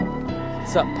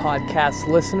What's up, podcast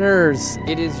listeners?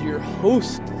 It is your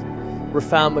host,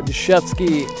 Rafal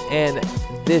Madushevsky, and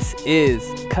this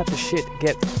is Cut the Shit,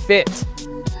 Get Fit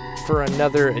for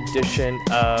another edition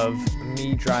of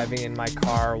me driving in my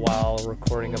car while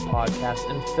recording a podcast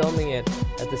and filming it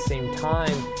at the same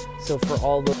time. So for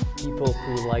all the people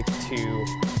who like to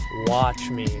watch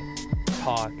me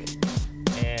talk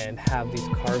and have these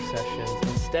car sessions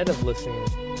instead of listening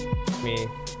to me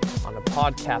on a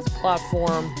podcast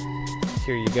platform,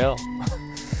 here you go.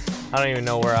 I don't even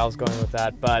know where I was going with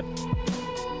that, but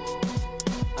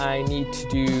I need to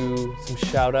do some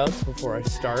shout outs before I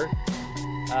start.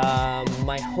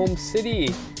 My home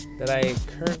city that I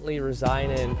currently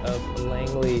reside in of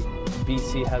Langley,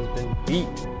 BC has been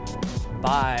beat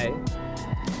by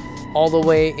all the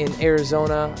way in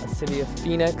Arizona, a city of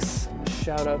Phoenix.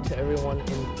 Shout out to everyone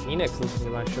in Phoenix listening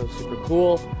to my show, super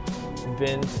cool.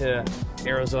 Been to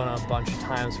Arizona a bunch of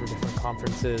times for different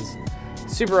conferences.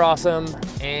 Super awesome.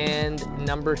 And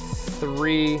number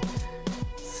 3,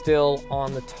 still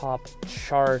on the top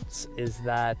charts, is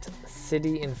that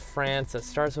city in France that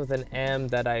starts with an M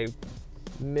that I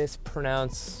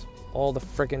mispronounce all the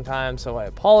freaking time, so I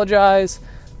apologize.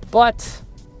 But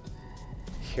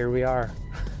here we are.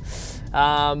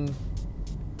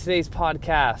 Today's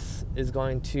podcast is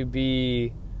going to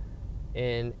be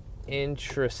an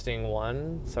interesting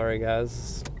one. Sorry,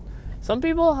 guys. Some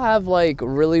people have like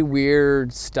really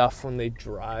weird stuff when they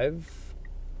drive.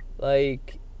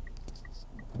 Like,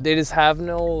 they just have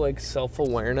no like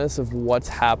self-awareness of what's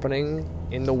happening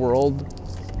in the world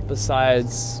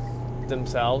besides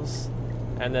themselves,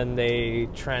 and then they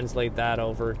translate that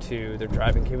over to their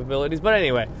driving capabilities. But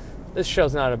anyway, this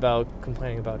show's not about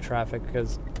complaining about traffic,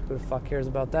 because who the fuck cares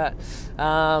about that?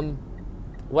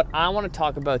 What I want to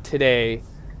talk about today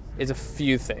is a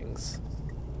few things.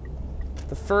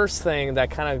 The first thing that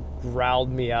kind of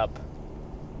riled me up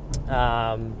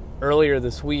earlier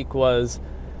this week was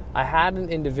I had an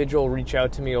individual reach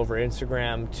out to me over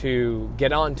Instagram to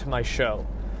get on to my show.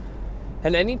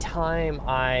 And anytime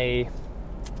I,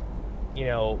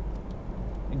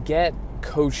 get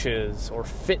coaches or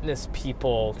fitness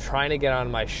people trying to get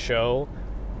on my show,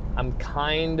 I'm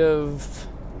kind of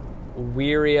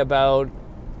weary about,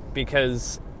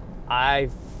 because I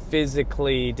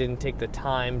physically didn't take the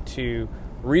time to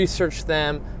research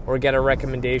them or get a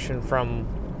recommendation from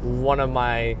one of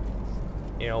my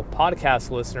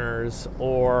podcast listeners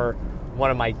or one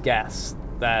of my guests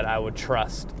that I would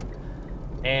trust.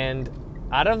 And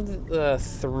out of the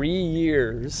 3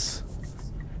 years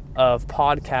of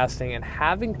podcasting and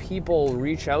having people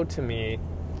reach out to me,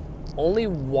 only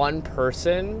one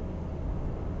person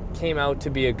came out to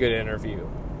be a good interview.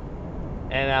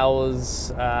 And that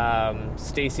was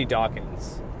Stacey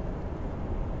Dawkins.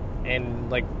 And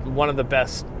like one of the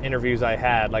best interviews I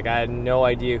had. Like, I had no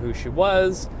idea who she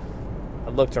was. I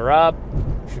looked her up.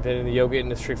 She's been in the yoga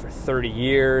industry for 30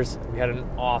 years. We had an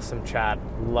awesome chat.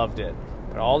 Loved it.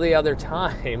 But all the other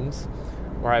times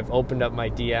where I've opened up my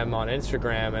DM on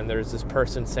Instagram and there's this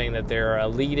person saying that they're a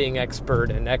leading expert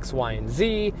in X, Y, and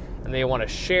Z, and they want to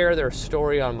share their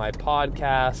story on my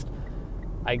podcast,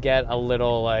 I get a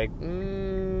little like,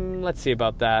 let's see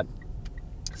about that.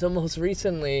 So most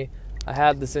recently, I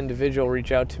had this individual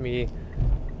reach out to me,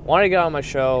 wanted to get on my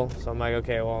show. So I'm like,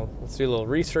 okay, well, let's do a little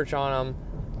research on him.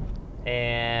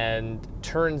 And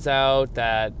turns out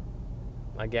that,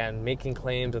 again, making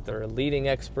claims that they're a leading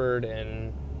expert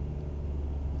in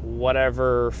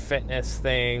whatever fitness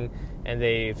thing, and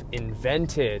they've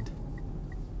invented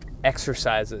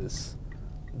exercises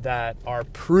that are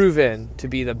proven to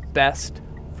be the best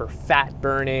for fat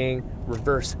burning,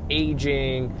 reverse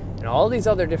aging, and all these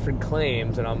other different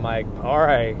claims. And I'm like, all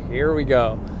right, here we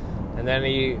go. And then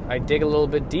I dig a little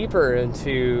bit deeper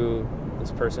into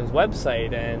this person's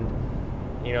website, and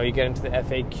you get into the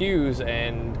FAQs,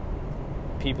 and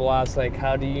people ask like,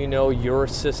 how do you know your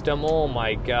system? Oh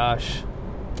my gosh.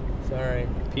 Sorry.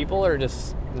 People are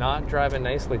just not driving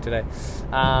nicely today.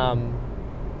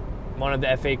 One of the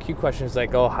FAQ questions is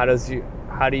like, oh, how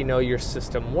do you know your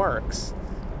system works?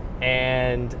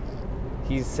 And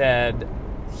he said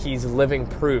he's living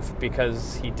proof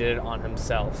because he did it on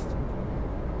himself.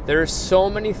 There's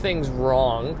so many things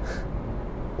wrong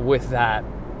with that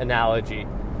analogy.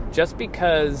 Just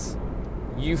because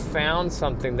you found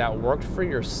something that worked for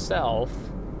yourself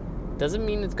doesn't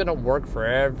mean it's going to work for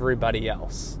everybody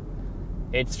else.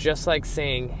 It's just like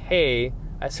saying, hey,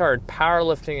 I started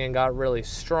powerlifting and got really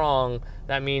strong.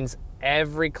 That means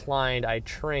every client I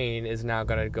train is now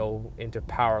going to go into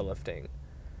powerlifting.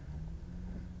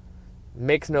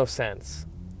 Makes no sense.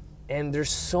 And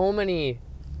there's so many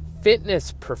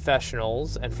fitness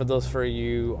professionals, and for those for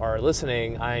you who are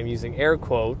listening, I am using air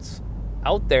quotes,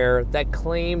 out there that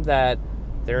claim that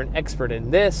they're an expert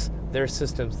in this, their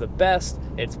system's the best,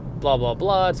 it's blah, blah,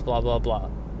 blah, it's blah, blah, blah.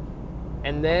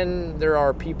 And then there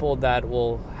are people that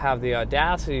will have the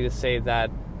audacity to say that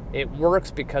it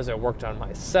works because it worked on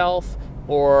myself,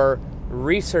 or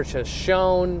research has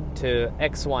shown to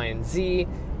X, Y, and Z.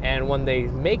 And when they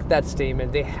make that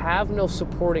statement, they have no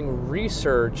supporting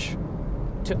research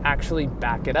to actually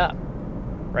back it up,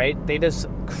 right? They just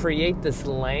create this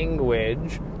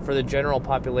language for the general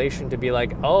population to be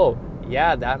like, oh,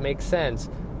 yeah, that makes sense.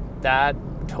 That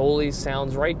totally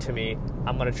sounds right to me.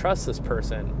 I'm going to trust this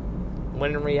person.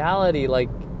 When in reality, like,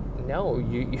 no,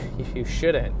 you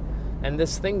shouldn't. And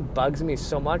this thing bugs me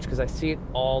so much because I see it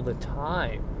all the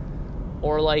time.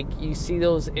 Or like you see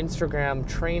those Instagram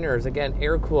trainers, again,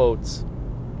 air quotes,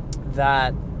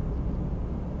 that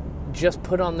just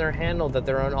put on their handle that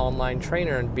they're an online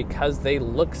trainer, and because they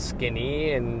look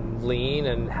skinny and lean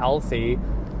and healthy,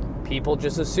 people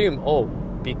just assume, oh,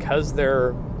 because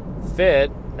they're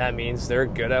fit, that means they're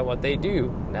good at what they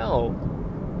do. No,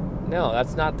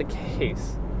 that's not the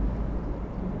case.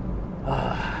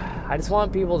 I just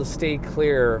want people to stay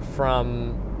clear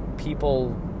from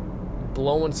people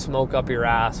blowing smoke up your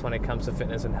ass when it comes to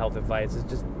fitness and health advice. It's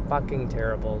just fucking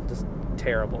terrible. Just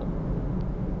terrible.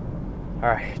 All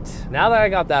right. Now that I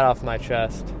got that off my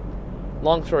chest,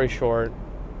 long story short,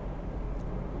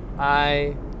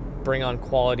 I bring on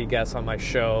quality guests on my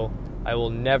show. I will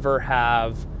never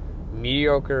have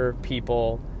mediocre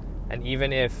people. And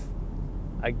even if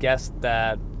a guest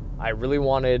that I really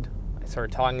wanted, I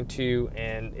started talking to,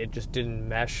 and it just didn't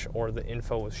mesh or the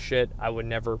info was shit, I would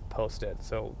never post it.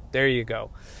 So there you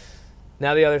go.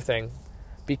 Now the other thing,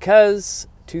 because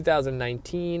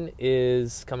 2019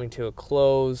 is coming to a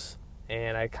close,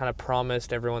 and I kind of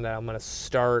promised everyone that I'm going to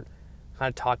start kind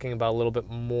of talking about a little bit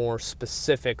more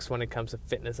specifics when it comes to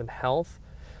fitness and health,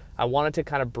 I wanted to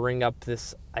kind of bring up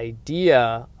this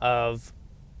idea of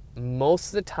most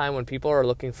of the time when people are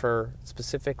looking for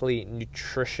specifically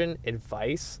nutrition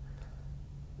advice,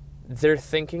 they're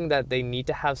thinking that they need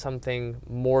to have something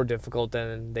more difficult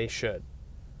than they should.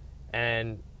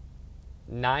 And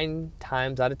 9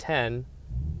 times out of 10,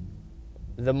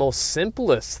 the most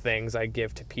simplest things I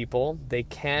give to people, they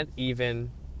can't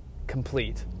even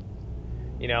complete.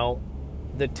 You know,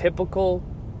 the typical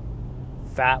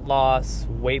fat loss,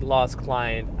 weight loss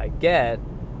client I get,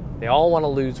 they all want to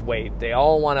lose weight. They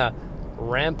all want to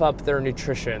ramp up their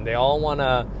nutrition. They all want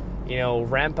to,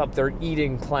 ramp up their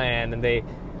eating plan, and they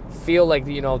feel like,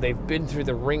 they've been through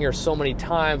the ringer so many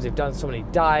times, they've done so many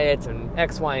diets and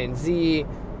X, Y, and Z.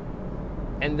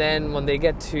 And then when they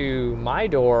get to my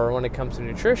door, when it comes to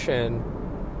nutrition,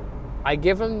 I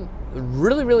give them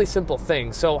really, really simple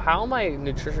things. So how my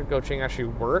nutrition coaching actually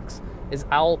works is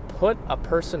I'll put a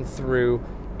person through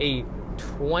a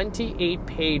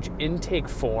 28-page intake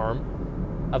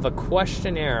form of a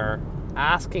questionnaire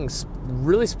asking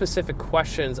really specific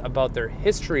questions about their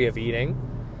history of eating,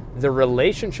 their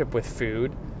relationship with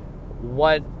food,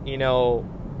 what,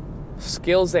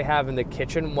 skills they have in the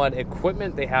kitchen, what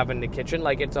equipment they have in the kitchen.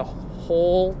 Like, it's a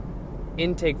whole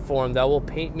intake form that will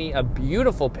paint me a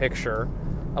beautiful picture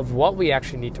of what we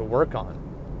actually need to work on.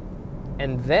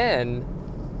 And then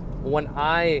when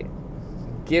I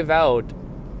give out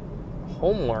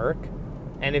homework,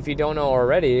 and if you don't know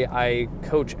already, I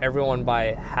coach everyone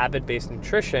by habit-based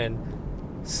nutrition.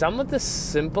 Some of the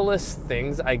simplest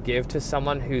things I give to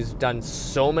someone who's done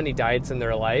so many diets in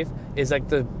their life is like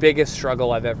the biggest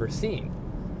struggle I've ever seen.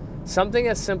 Something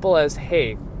as simple as,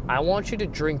 hey, I want you to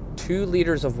drink 2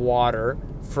 liters of water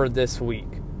for this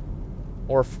week.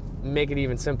 Or make it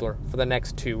even simpler, for the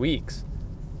next 2 weeks.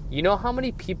 You know how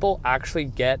many people actually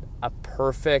get a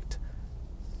perfect,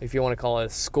 if you want to call it a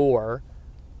score,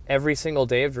 every single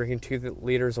day of drinking 2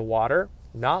 liters of water?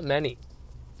 Not many.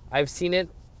 I've seen it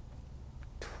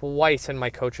twice in my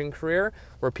coaching career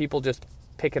where people just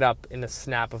pick it up in the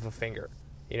snap of a finger,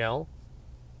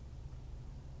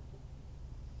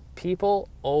 People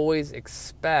always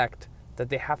expect that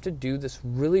they have to do this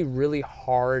really, really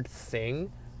hard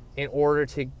thing in order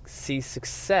to see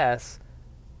success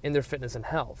in their fitness and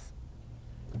health.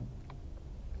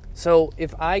 So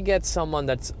if I get someone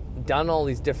that's done all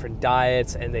these different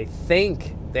diets and they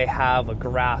think they have a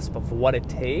grasp of what it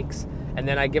takes, and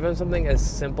then I give them something as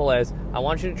simple as, I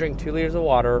want you to drink 2 liters of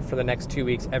water for the next 2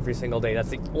 weeks every single day. That's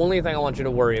the only thing I want you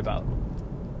to worry about.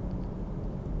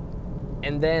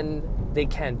 And then they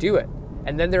can't do it.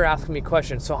 And then they're asking me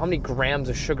questions. So how many grams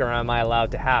of sugar am I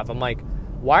allowed to have? I'm like,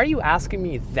 why are you asking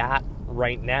me that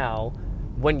right now?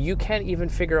 when you can't even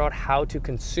figure out how to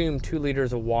consume 2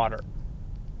 liters of water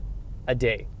a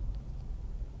day,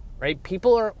 right?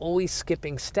 People are always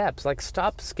skipping steps. Like,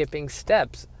 stop skipping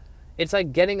steps. It's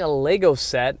like getting a Lego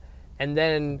set and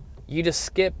then you just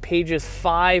skip pages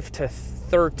 5 to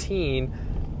 13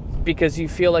 because you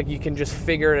feel like you can just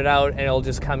figure it out and it'll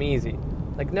just come easy.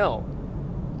 Like, no.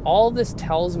 All this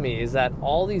tells me is that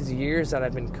all these years that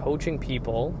I've been coaching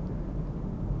people,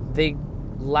 they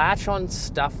latch on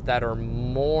stuff that are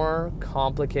more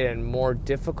complicated and more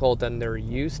difficult than they're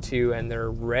used to and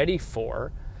they're ready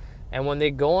for. And when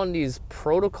they go on these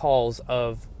protocols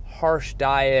of harsh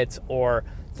diets or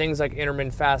things like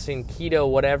intermittent fasting, keto,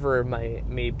 whatever it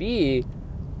may be,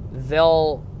 they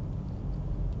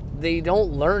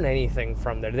don't learn anything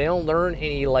from there. They don't learn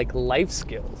any like life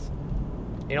skills.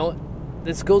 You know,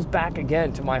 this goes back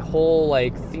again to my whole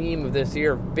like theme of this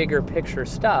year of bigger picture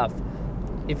stuff.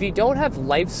 If you don't have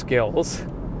life skills,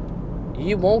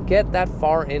 you won't get that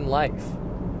far in life.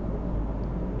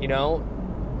 You know,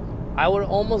 I would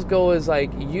almost go as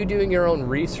like you doing your own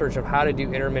research of how to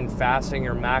do intermittent fasting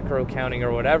or macro counting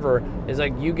or whatever is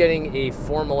like you getting a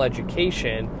formal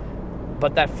education,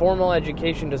 but that formal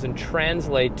education doesn't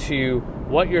translate to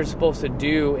what you're supposed to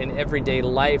do in everyday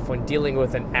life when dealing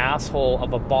with an asshole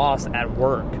of a boss at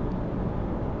work.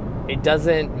 It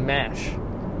doesn't mesh.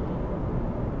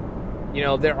 You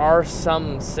know, there are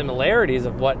some similarities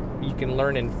of what you can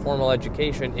learn in formal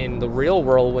education in the real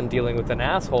world when dealing with an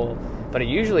asshole, but it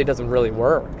usually doesn't really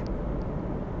work,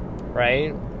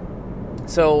 right?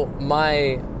 So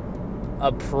my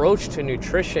approach to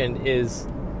nutrition is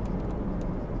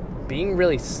being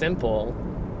really simple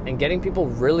and getting people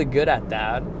really good at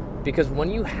that, because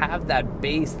when you have that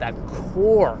base, that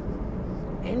core,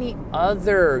 any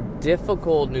other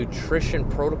difficult nutrition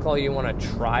protocol you want to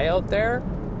try out there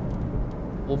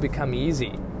will become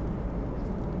easy.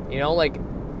 You know, like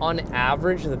on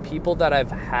average, the people that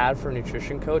I've had for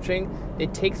nutrition coaching,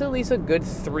 it takes at least a good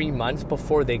 3 months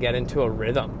before they get into a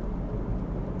rhythm,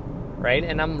 right?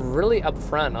 And I'm really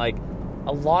upfront, like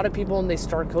a lot of people when they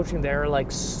start coaching, they're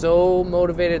like so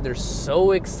motivated, they're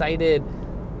so excited,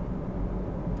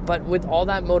 but with all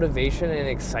that motivation and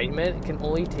excitement, it can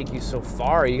only take you so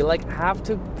far. You like have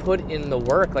to put in the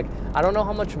work. Like, I don't know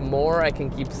how much more I can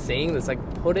keep saying this, like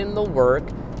put in the work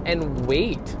and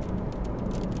wait.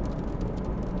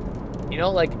 You know,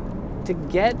 like to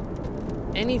get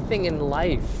anything in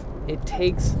life, it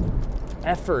takes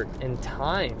effort and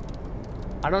time.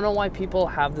 I don't know why people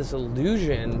have this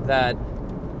illusion that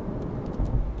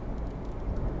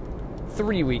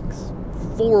 3 weeks,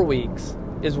 4 weeks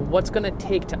is what's going to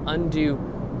take to undo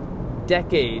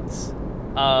decades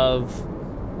of,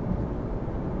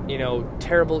 you know,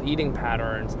 terrible eating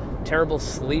patterns, terrible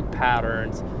sleep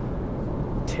patterns,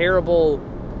 terrible,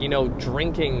 you know,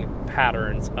 drinking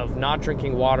patterns of not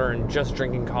drinking water and just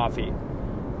drinking coffee.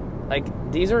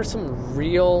 Like, these are some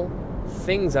real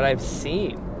things that I've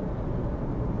seen.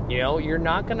 You know, you're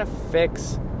not going to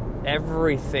fix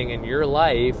everything in your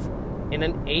life in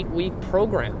an 8-week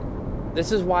program.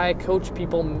 This is why I coach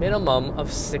people minimum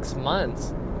of 6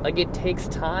 months. Like, it takes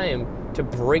time to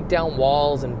break down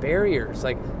walls and barriers.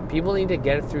 Like, people need to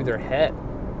get it through their head.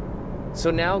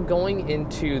 So now going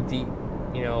into the,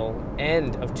 you know,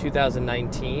 end of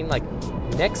 2019, like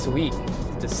next week,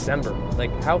 December,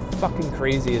 like how fucking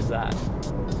crazy is that?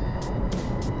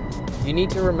 You need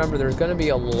to remember there's going to be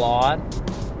a lot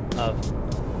of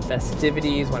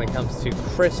festivities when it comes to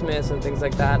Christmas and things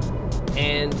like that.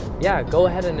 And yeah, go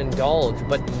ahead and indulge,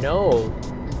 but know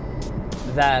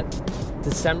that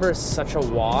December is such a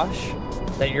wash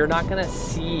that you're not going to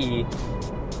see,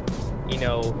 you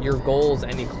know, your goals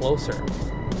any closer.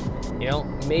 You know,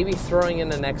 maybe throwing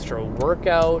in an extra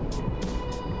workout,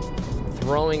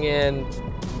 throwing in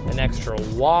an extra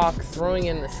walk, throwing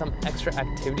in some extra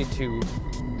activity to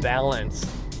balance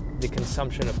the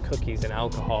consumption of cookies and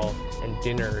alcohol and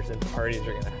dinners and parties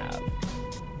you're going to have,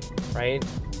 right?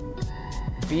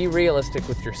 Be realistic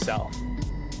with yourself.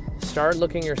 Start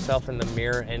looking yourself in the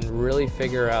mirror and really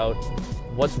figure out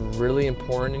what's really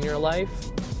important in your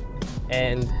life.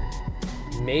 And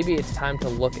maybe it's time to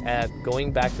look at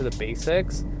going back to the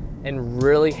basics and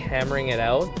really hammering it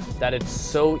out, that it's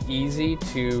so easy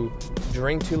to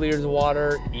drink 2 liters of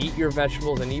water, eat your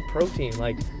vegetables, and eat protein.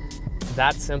 Like, it's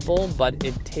that simple, but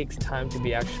it takes time to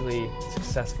be actually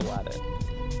successful at it.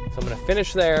 So I'm going to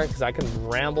finish there because I can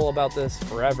ramble about this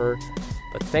forever.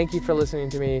 But thank you for listening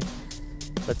to me.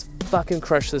 Let's fucking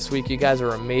crush this week. You guys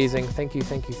are amazing. Thank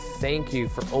you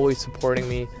for always supporting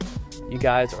me. You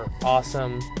guys are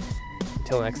awesome.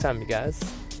 Until next time, you guys.